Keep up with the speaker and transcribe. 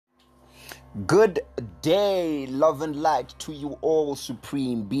Good day, love and light to you all,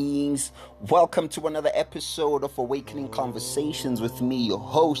 supreme beings. Welcome to another episode of Awakening Conversations with me, your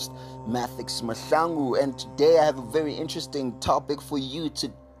host, Mathix Mashangu. And today I have a very interesting topic for you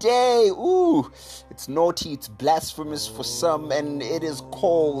today. Ooh, it's naughty, it's blasphemous for some, and it is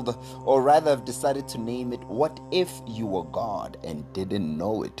called, or rather I've decided to name it, What If You Were God and Didn't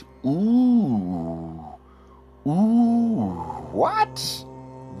Know It? What?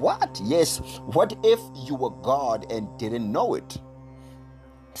 What? Yes, what if you were God and didn't know it?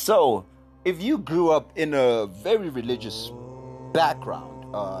 So, if you grew up in a very religious background,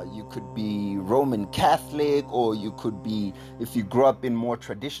 you could be Roman Catholic, or you could be, if you grew up in more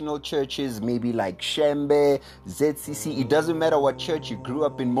traditional churches, maybe like Shembe, ZCC, it doesn't matter what church you grew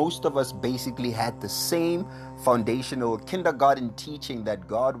up in. Most of us basically had the same foundational kindergarten teaching that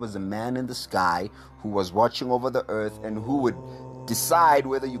God was a man in the sky who was watching over the earth and who would decide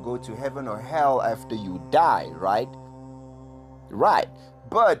whether you go to heaven or hell after you die, right? Right.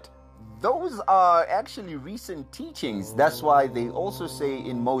 But those are actually recent teachings. That's why they also say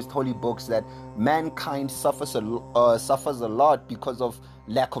in most holy books that mankind suffers a lot because of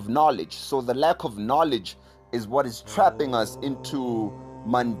lack of knowledge. So the lack of knowledge is what is trapping us into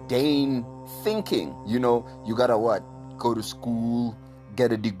mundane thinking. You know, you gotta what? Go to school,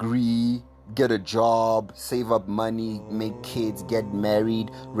 get a degree, get a job, save up money, make kids, get married,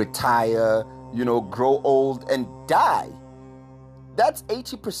 retire, grow old and die. That's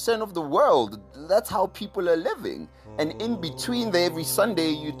 80% of the world. That's how people are living. And in between there, every Sunday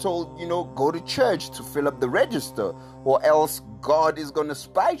you're told, go to church to fill up the register, or else God is going to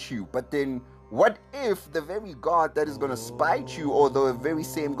spite you. But then what if the very God that is going to spite you, or the very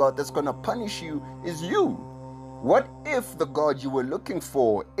same God that's going to punish you, is you? What if the God you were looking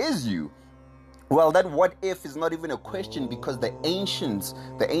for is you? Well, that what if is not even a question, because the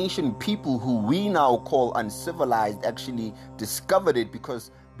ancient people who we now call uncivilized actually discovered it.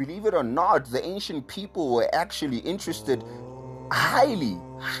 Because believe it or not, the ancient people were actually highly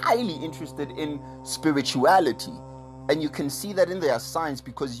interested in spirituality. And you can see that in their science,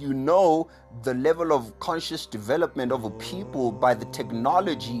 because the level of conscious development of a people by the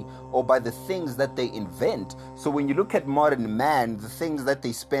technology or by the things that they invent. So when you look at modern man, the things that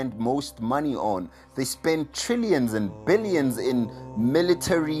they spend most money on, they spend trillions and billions in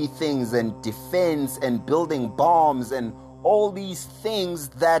military things and defense and building bombs and all these things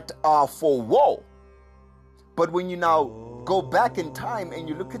that are for war. But when you now go back in time and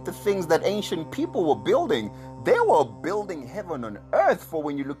you look at the things that ancient people were building, they were building heaven on earth. For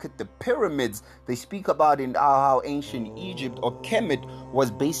when you look at the pyramids, they speak about in how ancient Egypt or Kemet was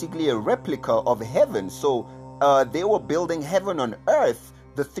basically a replica of heaven. So they were building heaven on earth.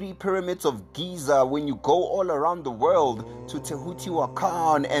 The 3 pyramids of Giza, when you go all around the world to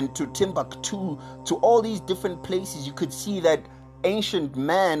Teotihuacan and to Timbuktu, to all these different places, you could see that ancient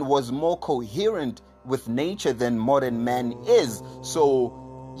man was more coherent with nature than modern man is. So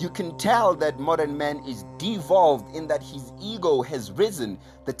you can tell that modern man is devolved in that his ego has risen.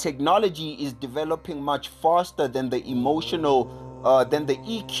 The technology is developing much faster than the than the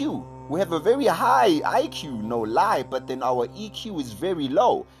EQ. We have a very high IQ, no lie, but then our EQ is very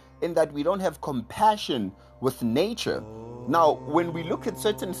low, in that we don't have compassion with nature. Now, when we look at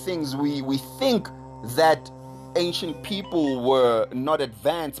certain things, we think that ancient people were not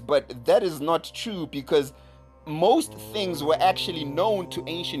advanced, but that is not true, because most things were actually known to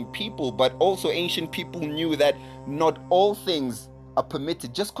ancient people, but also ancient people knew that not all things are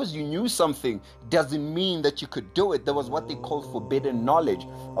permitted. Just because you knew something doesn't mean that you could do it. There was what they call forbidden knowledge.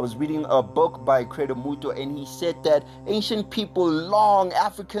 I was reading a book by Credo Muto, and he said that ancient people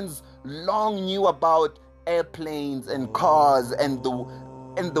Africans long knew about airplanes and cars and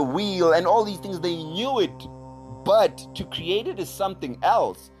the wheel and all these things. They knew it, but to create it is something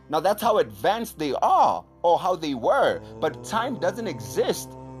else. Now that's how advanced they are, or how they were. But time doesn't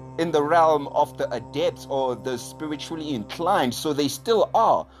exist in the realm of the adepts or the spiritually inclined. So they still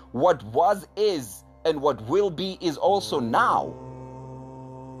are. What was is, and what will be is also now.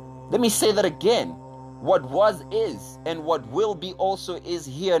 Let me say that again. What was is, and what will be also is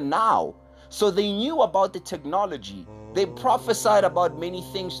here now. So they knew about the technology. They prophesied about many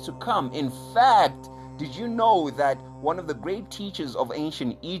things to come. In fact, did you know that one of the great teachers of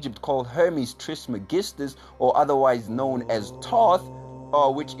ancient Egypt, called Hermes Trismegistus, or otherwise known as Thoth,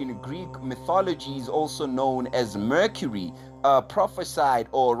 which in Greek mythology is also known as Mercury, prophesied,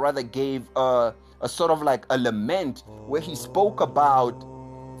 or rather gave a sort of like a lament, where he spoke about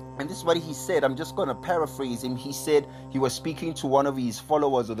And this is what he said. I'm just going to paraphrase him. He said he was speaking to one of his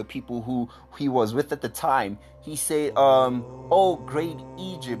followers, or the people who he was with at the time. He said, oh, great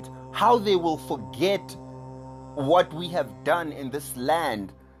Egypt, how they will forget what we have done in this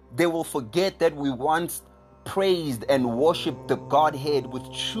land. They will forget that we once praised and worshiped the Godhead with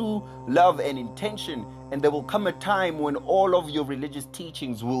true love and intention. And there will come a time when all of your religious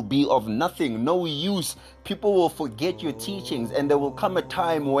teachings will be of nothing, no use. People will forget your teachings, and there will come a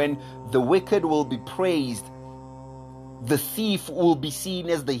time when the wicked will be praised. The thief will be seen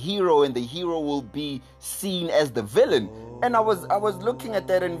as the hero, and the hero will be seen as the villain. And I was looking at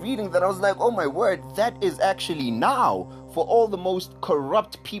that and reading that. I was like, oh my word, that is actually now. For all the most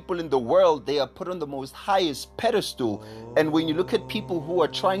corrupt people in the world, they are put on the most highest pedestal. And when you look at people who are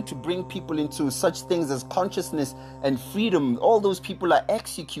trying to bring people into such things as consciousness and freedom, all those people are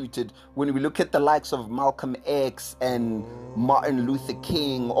executed. When we look at the likes of Malcolm X and Martin Luther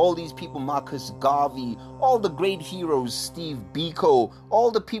King, all these people, Marcus Garvey, all the great heroes, Steve Biko,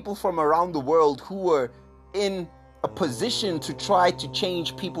 all the people from around the world who were in a position to try to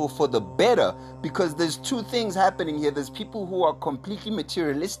change people for the better, because there's two things happening here. There's people who are completely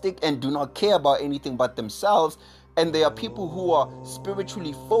materialistic and do not care about anything but themselves, and there are people who are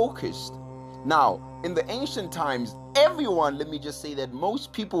spiritually focused. Now, in the ancient times, everyone, let me just say that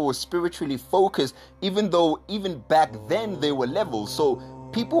most people were spiritually focused, even though even back then they were levels. So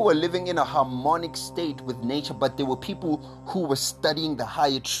people were living in a harmonic state with nature, but there were people who were studying the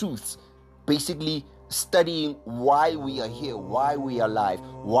higher truths, basically studying why we are here, why we are alive,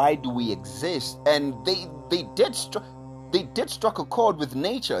 why do we exist. And they did struck a chord with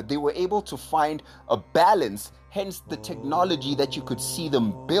nature. They were able to find a balance, hence the technology that you could see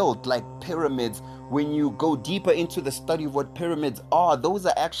them build, like pyramids. When you go deeper into the study of what pyramids are, those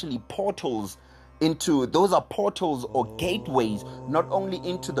are actually portals or gateways, not only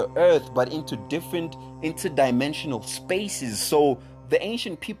into the earth but into different interdimensional spaces. So the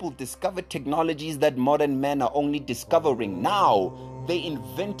ancient people discovered technologies that modern men are only discovering now. They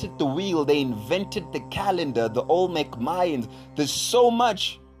invented the wheel, they invented the calendar, the Olmec Mayans. There's so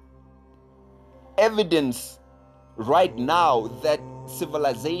much evidence right now that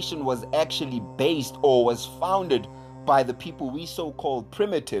civilization was actually based or was founded by the people we so-called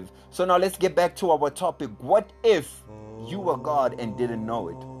primitive. So now let's get back to our topic. What if you were God and didn't know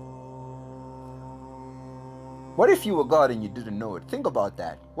it? What if you were God and you didn't know it? Think about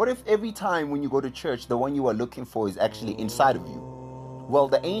that. What if every time when you go to church, the one you are looking for is actually inside of you? Well,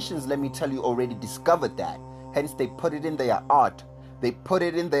 the ancients, let me tell you, already discovered that. Hence, they put it in their art. They put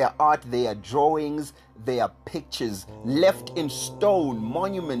it in their art, their drawings, their pictures, left in stone,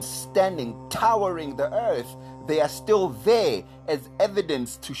 monuments standing, towering the earth. They are still there as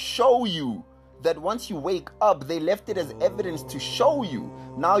evidence to show you that once you wake up, they left it as evidence to show you.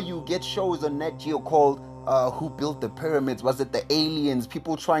 Now you get shows on Nat Geo called who built the pyramids? Was it the aliens?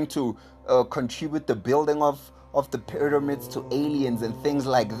 People trying to contribute the building of the pyramids to aliens and things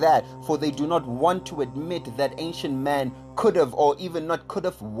like that. For they do not want to admit that ancient man could have, or even not could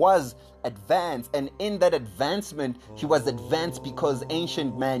have, was advanced. And in that advancement, he was advanced because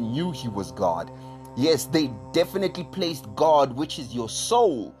ancient man knew he was God. Yes, they definitely placed God, which is your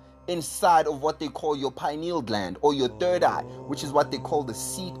soul, inside of what they call your pineal gland or your third eye, which is what they call the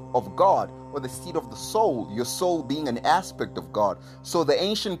seat of God or the seat of the soul, your soul being an aspect of God. So the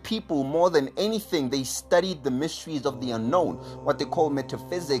ancient people, more than anything, they studied the mysteries of the unknown, what they call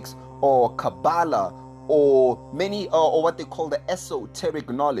metaphysics or Kabbalah, or what they call the esoteric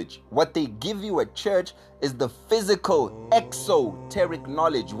knowledge. What they give you at church is the physical exoteric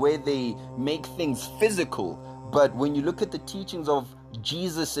knowledge, where they make things physical. But when you look at the teachings of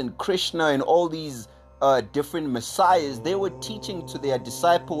Jesus and Krishna and all these different messiahs, they were teaching to their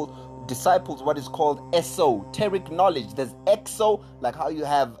disciples what is called esoteric knowledge. There's exo, like how you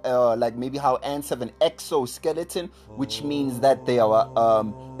have like maybe how ants have an exoskeleton, which means that they are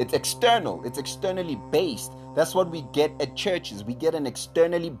it's external, it's externally based. That's what we get at churches. We get an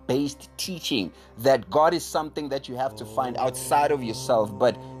externally based teaching that God is something that you have to find outside of yourself.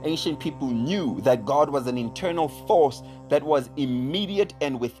 But ancient people knew that God was an internal force that was immediate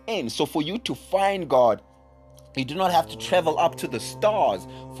and within. So for you to find God, you do not have to travel up to the stars,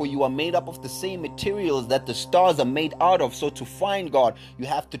 for you are made up of the same materials that the stars are made out of. So to find God, you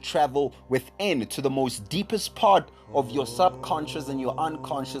have to travel within, to the most deepest part of your subconscious and your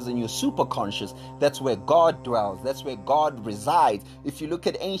unconscious and your superconscious. That's where God dwells. That's where God resides. If you look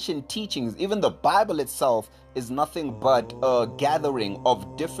at ancient teachings, even the Bible itself is nothing but a gathering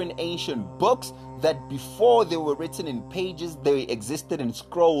of different ancient books that before they were written in pages, they existed in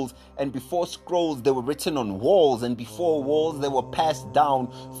scrolls, and before scrolls, they were written on walls, and before walls, they were passed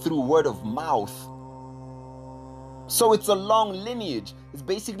down through word of mouth. So it's a long lineage. It's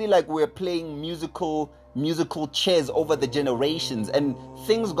basically like we're playing musical chairs over the generations, and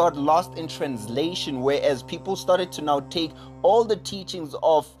things got lost in translation, whereas people started to now take all the teachings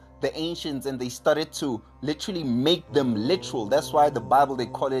of the ancients and they started to literally make them literal. That's why the Bible, they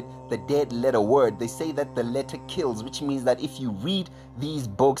call it the dead letter word. They say that the letter kills, which means that if you read these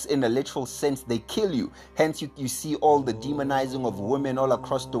books in a literal sense, they kill you. Hence you see all the demonizing of women all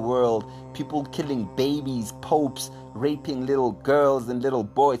across the world, people killing babies, popes raping little girls and little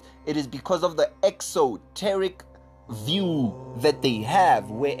boys. It is because of the exoteric view that they have,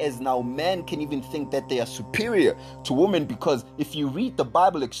 whereas now men can even think that they are superior to women, because if you read the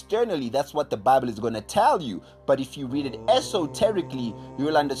Bible externally, that's what the Bible is going to tell you. But if you read it esoterically, you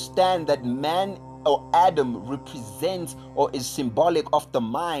will understand that man, or Adam, represents or is symbolic of the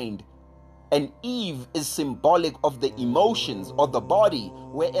mind, and Eve is symbolic of the emotions or the body,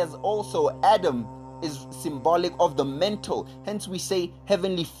 whereas also Adam is symbolic of the mental. Hence we say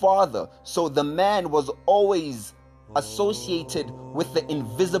Heavenly Father. So the man was always associated with the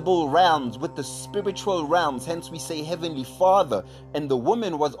invisible realms, with the spiritual realms. Hence we say Heavenly Father. And the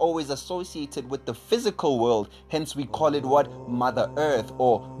woman was always associated with the physical world. Hence we call it what? Mother Earth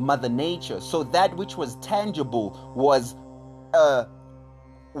or Mother Nature. So that which was tangible was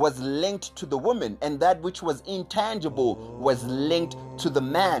linked to the woman, and that which was intangible was linked to the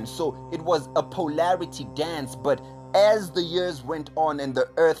man. So it was a polarity dance. But as the years went on and the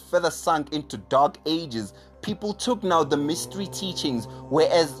earth further sunk into dark ages, people took now the mystery teachings,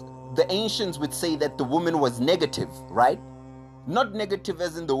 whereas the ancients would say that the woman was negative, right? Not negative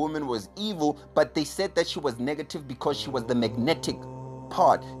as in the woman was evil, but they said that she was negative because she was the magnetic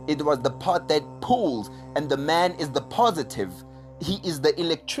part. It was the part that pulls, and the man is the positive. He is the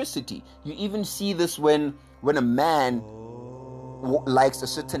electricity. You even see this when a man likes a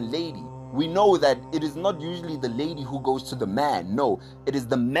certain lady. We know that it is not usually the lady who goes to the man. No, it is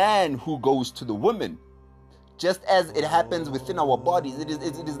the man who goes to the woman. Just as it happens within our bodies, it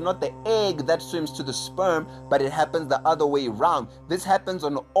is not the egg that swims to the sperm, but it happens the other way around. This happens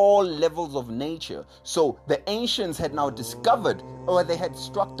on all levels of nature. So the ancients had now discovered, or they had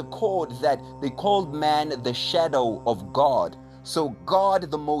struck the chord, that they called man the shadow of God. So God,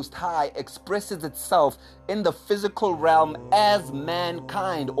 the Most High, expresses itself in the physical realm as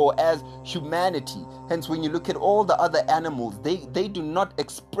mankind or as humanity. Hence, when you look at all the other animals, they do not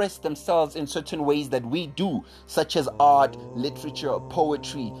express themselves in certain ways that we do, such as art, literature,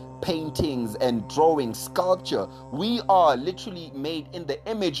 poetry, paintings, and drawing, sculpture. We are literally made in the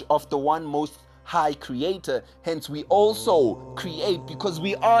image of the one Most High Creator. Hence, we also create because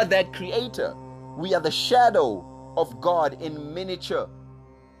we are that Creator. We are the shadow of God in miniature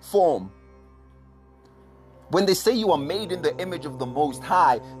form. When they say you are made in the image of the Most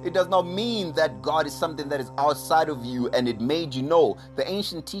High, it does not mean that God is something that is outside of you and it made you. No, the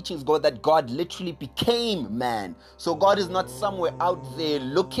ancient teachings go that God literally became man. So God is not somewhere out there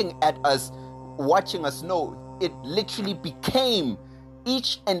looking at us, watching us. No, it literally became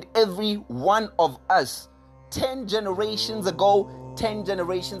each and every one of us 10 generations ago, 10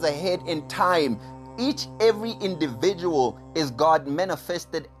 generations ahead in time. Every individual is God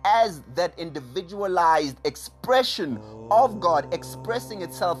manifested as that individualized expression of God, expressing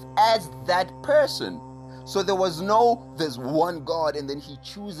itself as that person. So there's one God and then he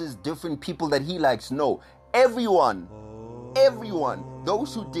chooses different people that he likes. No, everyone,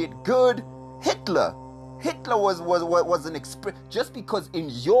 those who did good. Hitler was an express. Just because in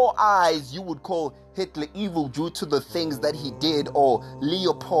your eyes you would call Hitler evil due to the things that he did, or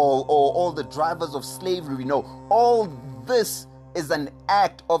Leopold, or all the drivers of slavery. No, all this is an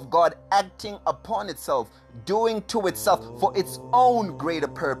act of God acting upon itself, doing to itself for its own greater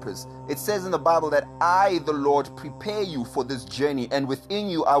purpose. It says in the Bible that I, the Lord, prepare you for this journey, and within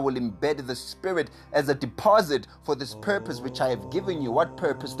you I will embed the Spirit as a deposit for this purpose which I have given you. What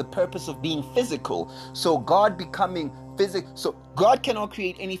purpose? The purpose of being physical. So God becoming physical. So God cannot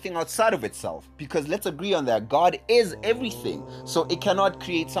create anything outside of itself, because let's agree on that. God is everything. So it cannot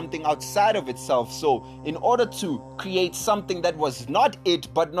create something outside of itself. So in order to create something that was not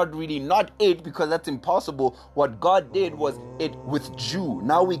it, but not really not it, because that's impossible, what God did was it withdrew.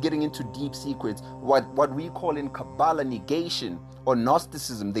 Now we're getting into deep secrets. What we call in Kabbalah negation, or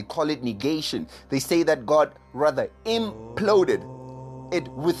Gnosticism, they call it negation. They say that God rather imploded. It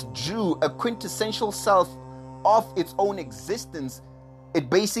withdrew a quintessential self of its own existence.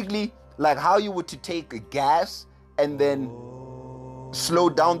 It basically, like how you would to take a gas and then slow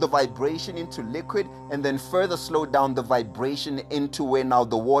down the vibration into liquid, and then further slow down the vibration into where now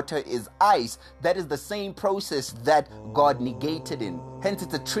the water is ice. That is the same process that God negated in. Hence,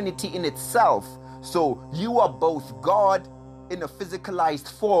 it's a trinity in itself. So you are both God in a physicalized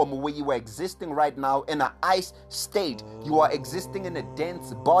form, where you are existing right now in an ice state. You are existing in a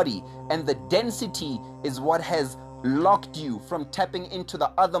dense body, and the density is what has locked you from tapping into the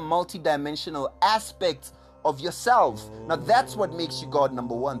other multidimensional aspects of yourself. Now that's what makes you God,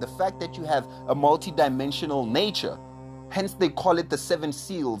 number one, the fact that you have a multidimensional nature. Hence they call it the 7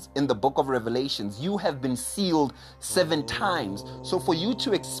 seals in the book of Revelations. You have been sealed 7 times. So for you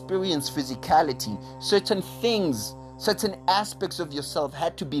to experience physicality, certain things, certain aspects of yourself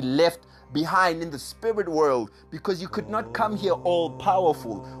had to be left behind in the spirit world, because you could not come here all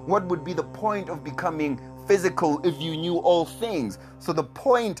powerful. What would be the point of becoming physical if you knew all things? So the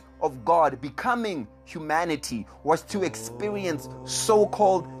point of God becoming humanity was to experience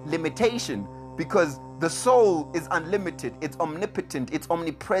so-called limitation, because the soul is unlimited, it's omnipotent, it's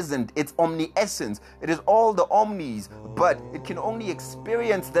omnipresent, it's omniscient, it is all the omnis, but it can only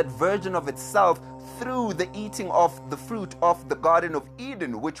experience that version of itself through the eating of the fruit of the Garden of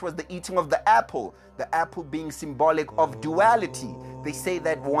Eden, which was the eating of the apple being symbolic of duality. They say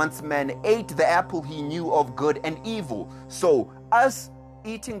that once man ate the apple, he knew of good and evil. So us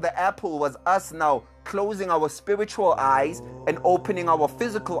eating the apple was us now closing our spiritual eyes and opening our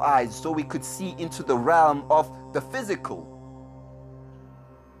physical eyes so we could see into the realm of the physical.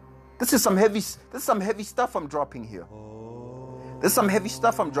 This is some heavy stuff I'm dropping here.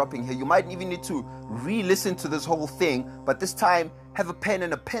 You might even need to re-listen to this whole thing, but this time have a pen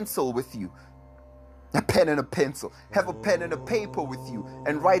and a pencil with you. A pen and a pencil. Have a pen and a paper with you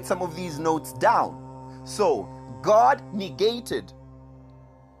and write some of these notes down. So God negated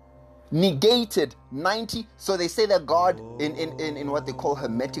 90. So they say that God in what they call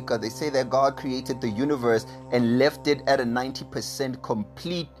Hermetica, they say that God created the universe and left it at a 90%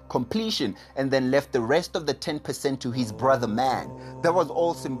 completion, and then left the rest of the 10% to his brother man. That was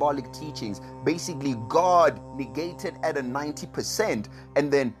all symbolic teachings. Basically, God negated at a 90%,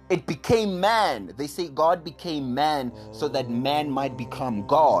 and then it became man. They say God became man so that man might become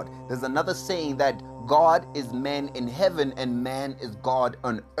God. There's another saying that God is man in heaven and man is God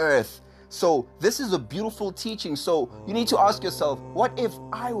on earth. So this is a beautiful teaching. So you need to ask yourself, what if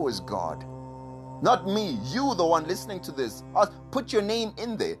I was God? Not me, you, the one listening to this. Put your name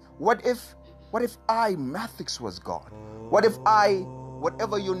in there. What if I, Mathix, was God? What if I,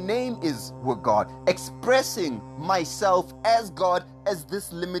 whatever your name is, were God? Expressing myself as God, as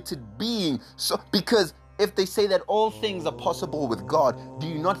this limited being. So because if they say that all things are possible with God, do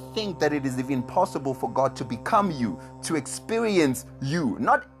you not think that it is even possible for God to become you, to experience you?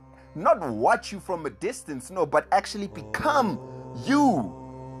 Not watch you from a distance, no, but actually become you.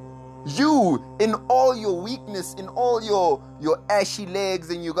 You in all your weakness, in all your ashy legs,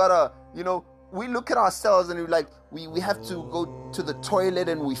 and you gotta, we look at ourselves and we're like, we have to go to the toilet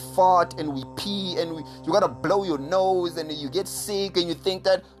and we fart and we pee and you gotta blow your nose and you get sick and you think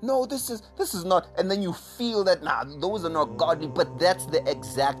that, no, this is not, and then you feel that, those are not godly, but that's the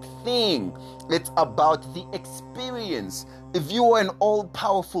exact thing. It's about the experience. If you were an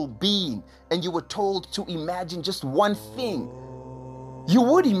all-powerful being and you were told to imagine just one thing, you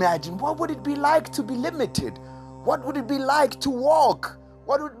would imagine, what would it be like to be limited? What would it be like to walk?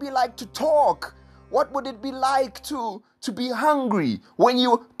 What would it be like to talk? What would it be like to be hungry?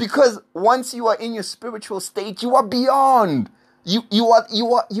 Because once you are in your spiritual state, you are beyond. You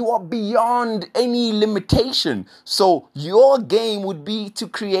are beyond any limitation. So your game would be to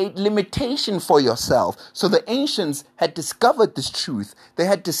create limitation for yourself. So the ancients had discovered this truth. They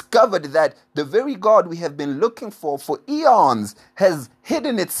had discovered that the very God we have been looking for eons has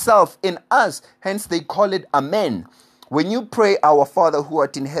hidden itself in us. Hence they call it Amen. When you pray, Our Father who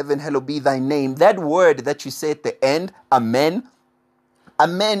art in heaven, hallowed be thy name, that word that you say at the end, Amen,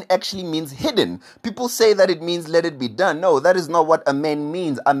 Amen actually means hidden. People say that it means let it be done. No, that is not what Amen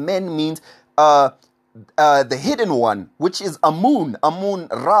means. Amen means the hidden one, which is Amun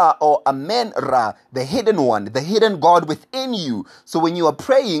Ra, or Amen Ra, the hidden one, the hidden God within you. So when you are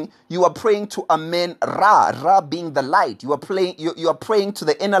praying to Amen Ra, Ra being the light. You are praying to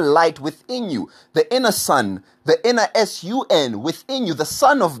the inner light within you, the inner sun, the inner Sun within you, the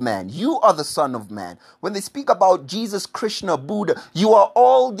Son of Man. You are the Son of Man. When they speak about Jesus, Krishna, Buddha, you are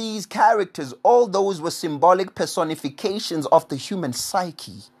all these characters. All those were symbolic personifications of the human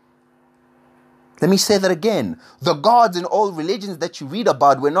psyche. Let me say that again. The gods in all religions that you read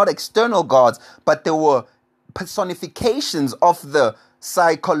about were not external gods, but they were personifications of the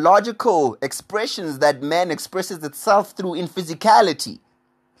psychological expressions that man expresses itself through in physicality.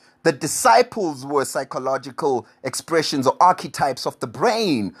 The disciples were psychological expressions or archetypes of the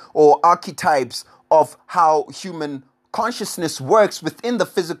brain, or archetypes of how human consciousness works within the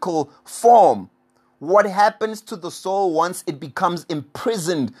physical form. What happens to the soul once it becomes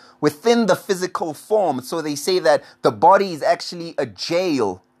imprisoned within the physical form? So they say that the body is actually a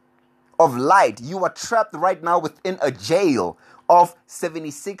jail of light. You are trapped right now within a jail of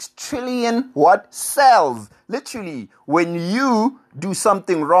 76 trillion cells. Literally, when you do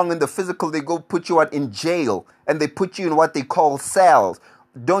something wrong in the physical, they go put you out in jail, and they put you in what they call cells.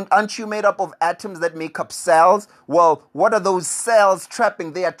 Aren't you made up of atoms that make up cells? Well, what are those cells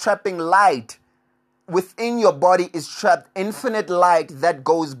trapping? They are trapping light. Within your body is trapped infinite light that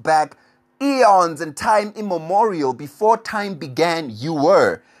goes back eons and time immemorial. Before time began, you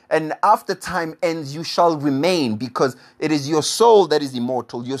were. And after time ends, you shall remain, because it is your soul that is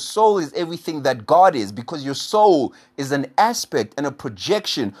immortal. Your soul is everything that God is, because your soul is an aspect and a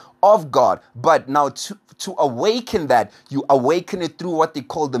projection of God. But now to awaken that, you awaken it through what they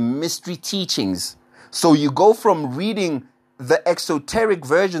call the mystery teachings. So you go from reading the exoteric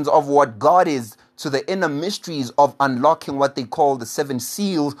versions of what God is to the inner mysteries of unlocking what they call the 7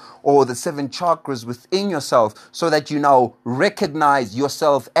 seals or the 7 chakras within yourself, so that you now recognize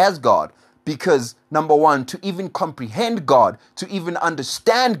yourself as God. Because number one, to even comprehend God, to even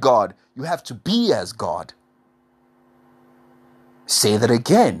understand God, you have to be as God. Say that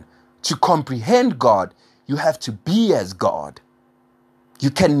again. To comprehend God, you have to be as God. You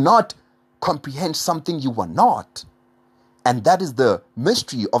cannot comprehend something you are not. And that is the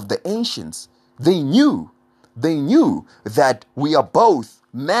mystery of the ancients. They knew that we are both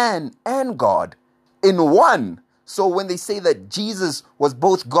man and God in one. So when they say that Jesus was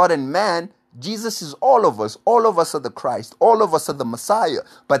both God and man, Jesus is all of us. All of us are the Christ. All of us are the Messiah.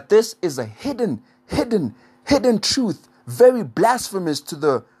 But this is a hidden truth, very blasphemous to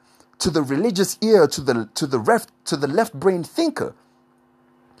the religious ear, to the left brain thinker.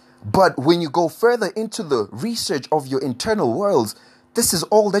 But when you go further into the research of your internal worlds, this is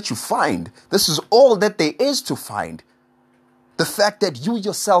all that you find. This is all that there is to find. The fact that you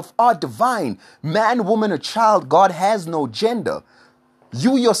yourself are divine. Man, woman, or child, God has no gender.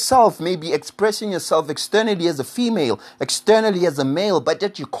 You yourself may be expressing yourself externally as a female, externally as a male, but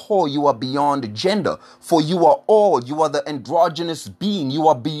at your core you are beyond gender. For you are all, you are the androgynous being. You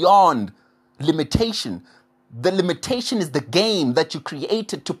are beyond limitation. The limitation is the game that you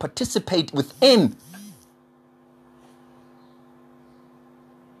created to participate within.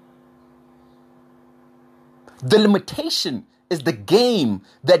 The limitation is the game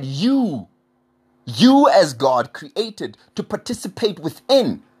that you as God created to participate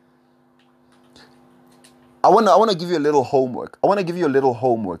within. I want to give you a little homework.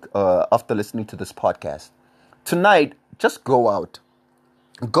 After listening to this podcast. Tonight, just go out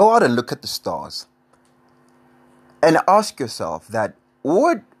and look at the stars. And ask yourself that,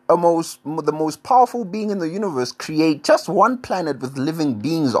 would the most powerful being in the universe create just one planet with living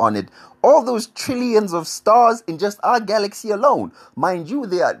beings on it? All those trillions of stars in just our galaxy alone. Mind you,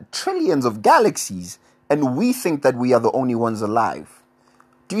 there are trillions of galaxies, and we think that we are the only ones alive.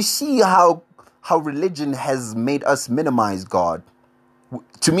 Do you see how religion has made us minimize God?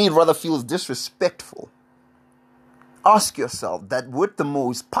 To me, it rather feels disrespectful. Ask yourself that, would the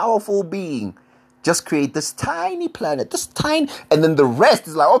most powerful being just create this tiny planet, and then the rest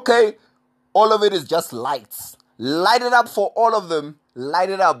is like, okay, all of it is just lights. Light it up for all of them. Light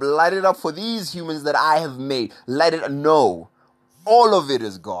it up for these humans that I have made. Light it up. No, all of it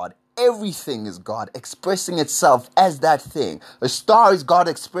is God. Everything is God expressing itself as that thing. A star is God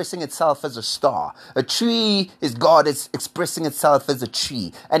expressing itself as a star. A tree is God expressing itself as a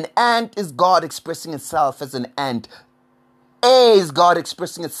tree. An ant is God expressing itself as an ant. Air is God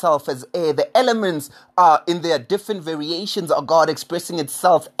expressing itself as air. The elements in their different variations are God expressing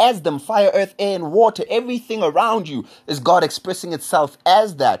itself as them. Fire, earth, air, and water. Everything around you is God expressing itself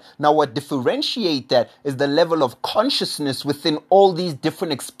as that. Now, what differentiates that is the level of consciousness within all these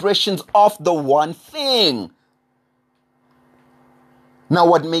different expressions of the one thing. Now,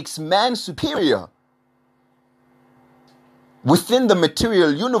 what makes man superior within the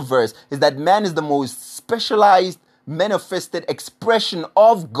material universe is that man is the most specialized, manifested expression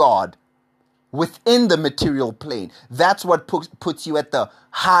of God within the material plane. That's what puts you at the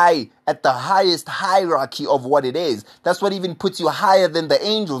highest hierarchy of what it is. That's what even puts you higher than the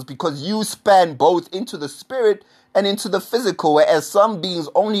angels, because you span both into the spirit and into the physical, whereas some beings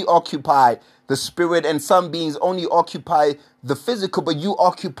only occupy the spirit and some beings only occupy the physical, but you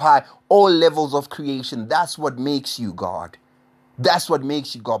occupy all levels of creation. That's what makes you God. That's what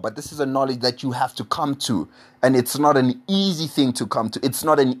makes you God. But this is a knowledge that you have to come to. And it's not an easy thing to come to. It's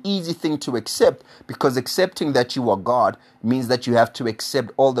not an easy thing to accept, because accepting that you are God means that you have to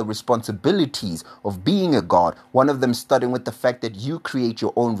accept all the responsibilities of being a God. One of them starting with the fact that you create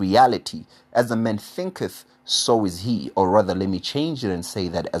your own reality. As a man thinketh, so is he. Or rather, let me change it and say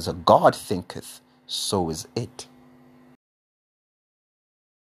that as a God thinketh, so is it.